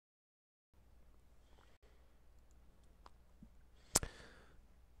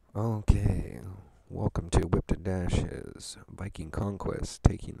Okay, welcome to WhipdaDash's Viking Conquest,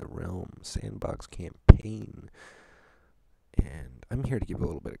 taking the realm sandbox campaign. And I'm here to give a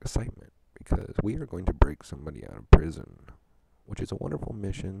little bit of excitement because we are going to break somebody out of prison, which is a wonderful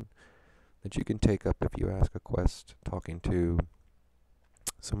mission that you can take up if you ask a quest, talking to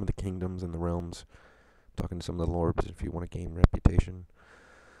some of the kingdoms and the realms, talking to some of the lords if you want to gain reputation.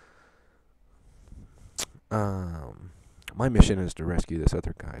 Um, my mission is to rescue this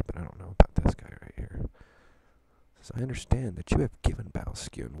other guy, but I don't know about this guy right here. Says, I understand that you have given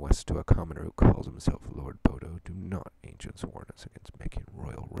Balscian West to a commoner who calls himself Lord Bodo. Do not, ancients, warn us against making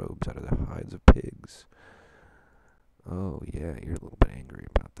royal robes out of the hides of pigs. Oh, yeah, you're a little bit angry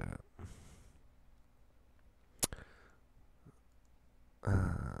about that.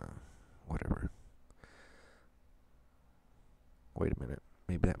 Whatever. Wait a minute.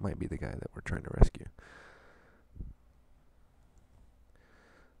 Maybe that might be the guy that we're trying to rescue.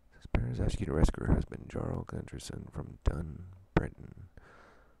 Sparrows ask you to rescue her husband, Jarl Gunderson, from Dun, Britain.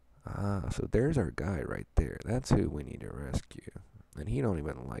 Ah, so there's our guy right there. That's who we need to rescue. And he don't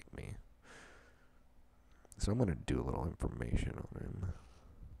even like me. So I'm going to do a little information on him.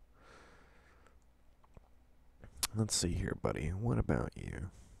 Let's see here, buddy. What about you?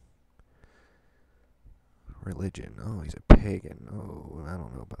 Religion. Oh, he's a pagan. Oh, I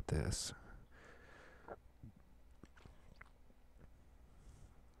don't know about this.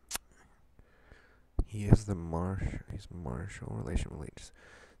 He is the he's martial. Relation relates.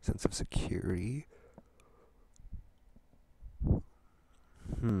 Sense of security.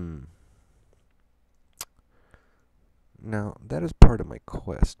 Hmm. Now, that is part of my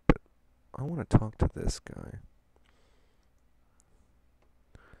quest, but I want to talk to this guy.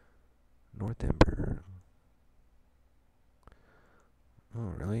 North Emperor.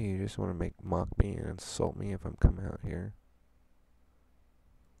 Oh, really? You just want to mock me and insult me if I'm coming out here?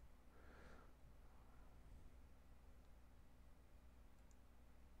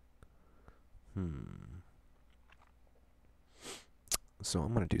 Hmm. So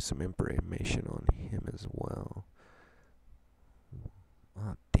I'm going to do some information on him as well.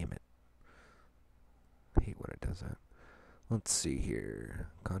 Oh, damn it. I hate when it does that. Let's see here.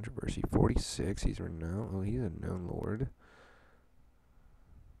 Controversy 46. He's renowned. Oh, he's a known lord.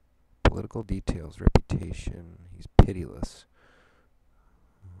 Political details. Reputation. He's pitiless.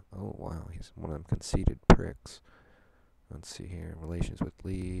 Oh, wow. He's one of them conceited pricks. Let's see here. Relations with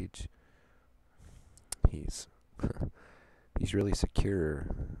liege. He's he's really secure,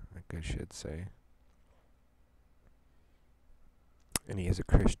 I should say. And he is a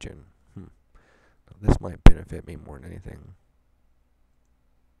Christian. This might benefit me more than anything.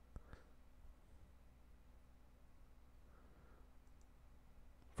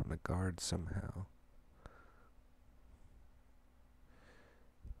 From the guards somehow.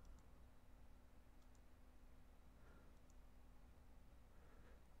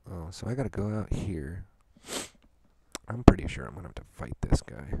 Oh, so I gotta go out here. I'm pretty sure I'm gonna have to fight this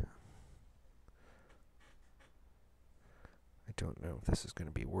guy. I don't know if this is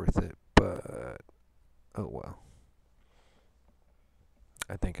gonna be worth it, but oh well.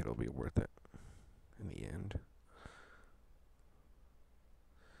 I think it'll be worth it in the end.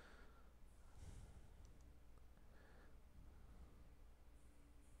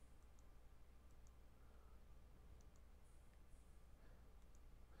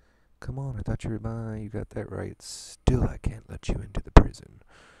 Come on, I thought you were mine. You got that right. Still, I can't let you into the prison.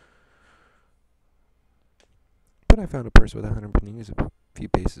 But I found a purse with 100 pennies a few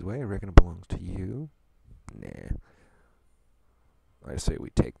paces away. I reckon it belongs to you. Nah. I say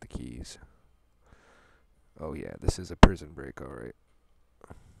we take the keys. Oh yeah, this is a prison break, alright.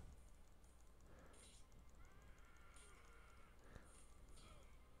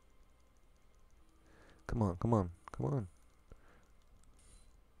 Come on, come on, come on.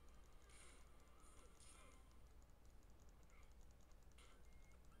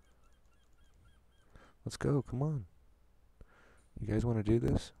 Let's go, come on. You guys want to do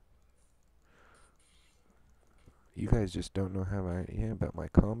this? You guys just don't know how I am about my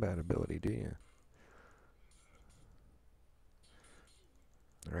combat ability, do you?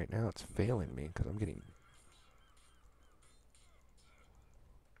 Right now it's failing me because I'm getting...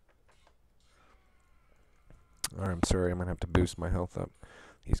 Alright, I'm sorry, I'm going to have to boost my health up.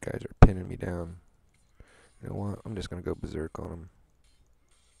 These guys are pinning me down. You know what? I'm just going to go berserk on them.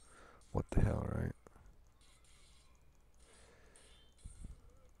 What the hell, right?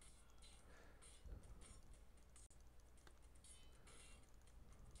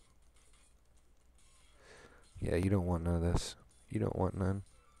 Yeah, you don't want none of this. You don't want none.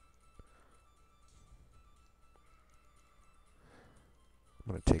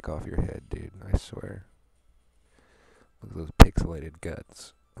 I'm gonna take off your head, dude. I swear. Look at those pixelated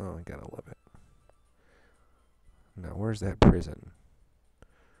guts. Oh, I gotta love it. Now, where's that prison?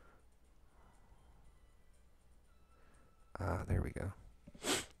 Ah, there we go.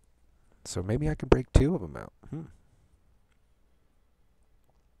 So maybe I could break two of them out.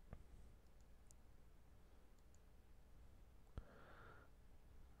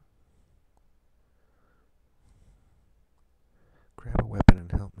 Grab a weapon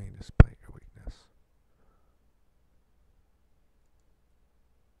and help me despite your weakness.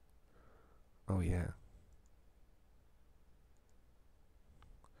 Oh, yeah.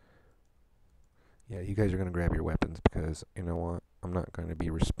 Yeah, you guys are going to grab your weapons because, you know what? I'm not going to be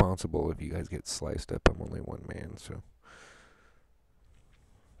responsible if you guys get sliced up. I'm only one man, so.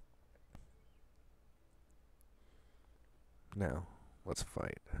 Now, let's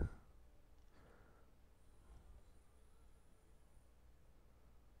fight.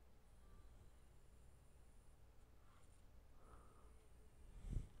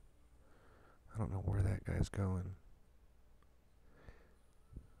 I don't know where that guy's going.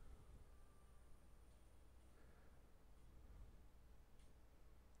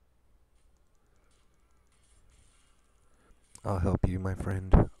 I'll help you, my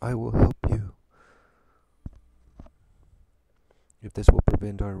friend. I will help you. If this will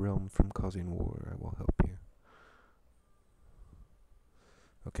prevent our realm from causing war, I will help you.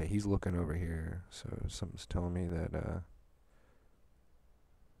 Okay, he's looking over here, so something's telling me that,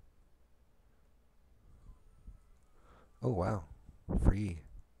 oh, wow. Free.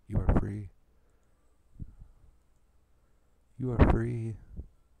 You are free. You are free.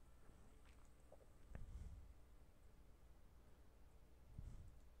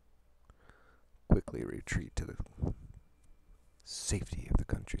 Quickly retreat to the safety of the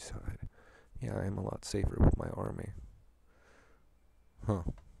countryside. Yeah, I am a lot safer with my army. Huh.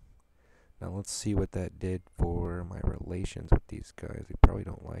 Now let's see what that did for my relations with these guys. They probably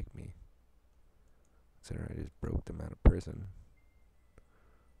don't like me, considering I just broke them out of prison.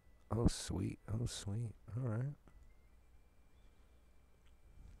 Oh, sweet. Oh, sweet. Alright.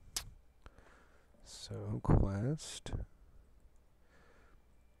 So, quest.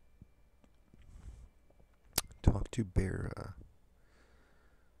 Talk to Bera.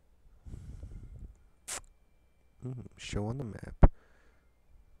 Show on the map.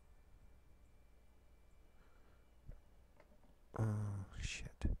 Oh,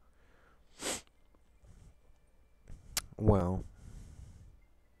 shit. Well,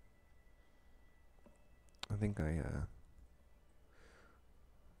 I think I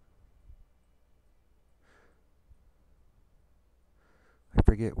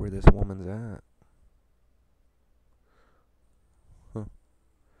forget where this woman's at. Huh.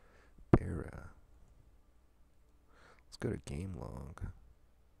 Bera. Let's go to game log.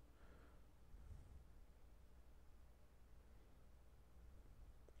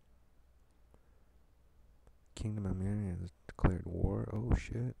 Kingdom of Miriam has declared war. Oh,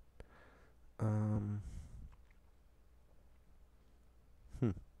 shit. Um.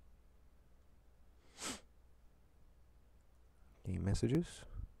 Hmm. Any messages?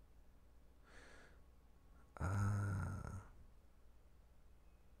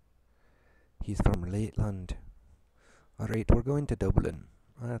 He's from Lakeland. Alright, we're going to Dublin.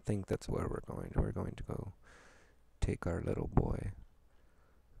 I think that's where we're going. We're going to go take our little boy,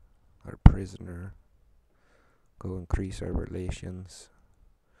 our prisoner, go increase our relations.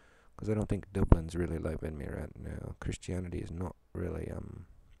 Because I don't think Dublin's really loving me right now. Christianity is not really,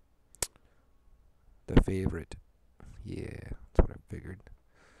 the favorite. Yeah, that's what I figured.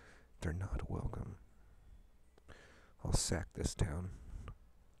 They're not welcome. I'll sack this town.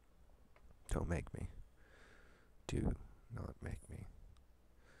 Don't make me. Do not make me.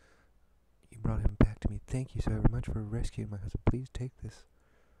 You brought him back to me. Thank you so very much for rescuing my husband. Please take this.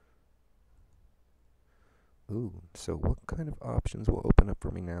 Ooh, so what kind of options will open up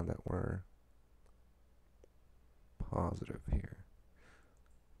for me now that we're positive here?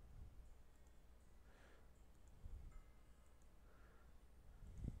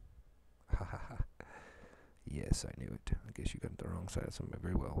 Ha ha ha. Yes, I knew it. I guess you got the wrong side of something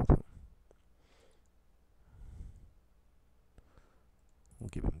very well with him. We'll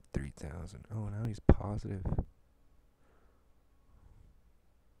give him 3,000. Oh, now he's positive.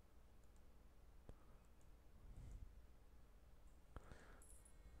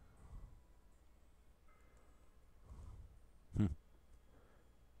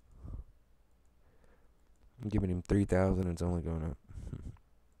 I'm giving him 3,000. It's only going up.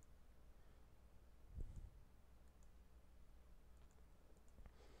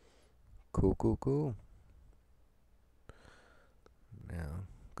 Cool, cool, cool. Now,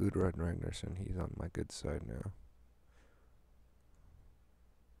 Gudrun Ragnarsson, he's on my good side now.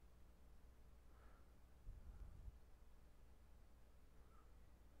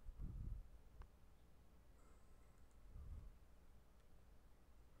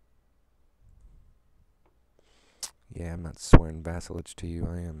 Yeah, I'm not swearing vassalage to you.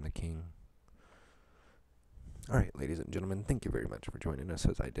 I am the king. Alright, ladies and gentlemen, thank you very much for joining us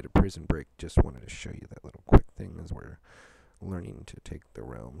as I did a prison break. Just wanted to show you that little quick thing as we're learning to take the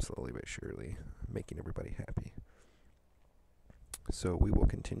realm slowly but surely, making everybody happy. So we will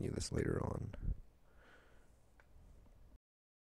continue this later on.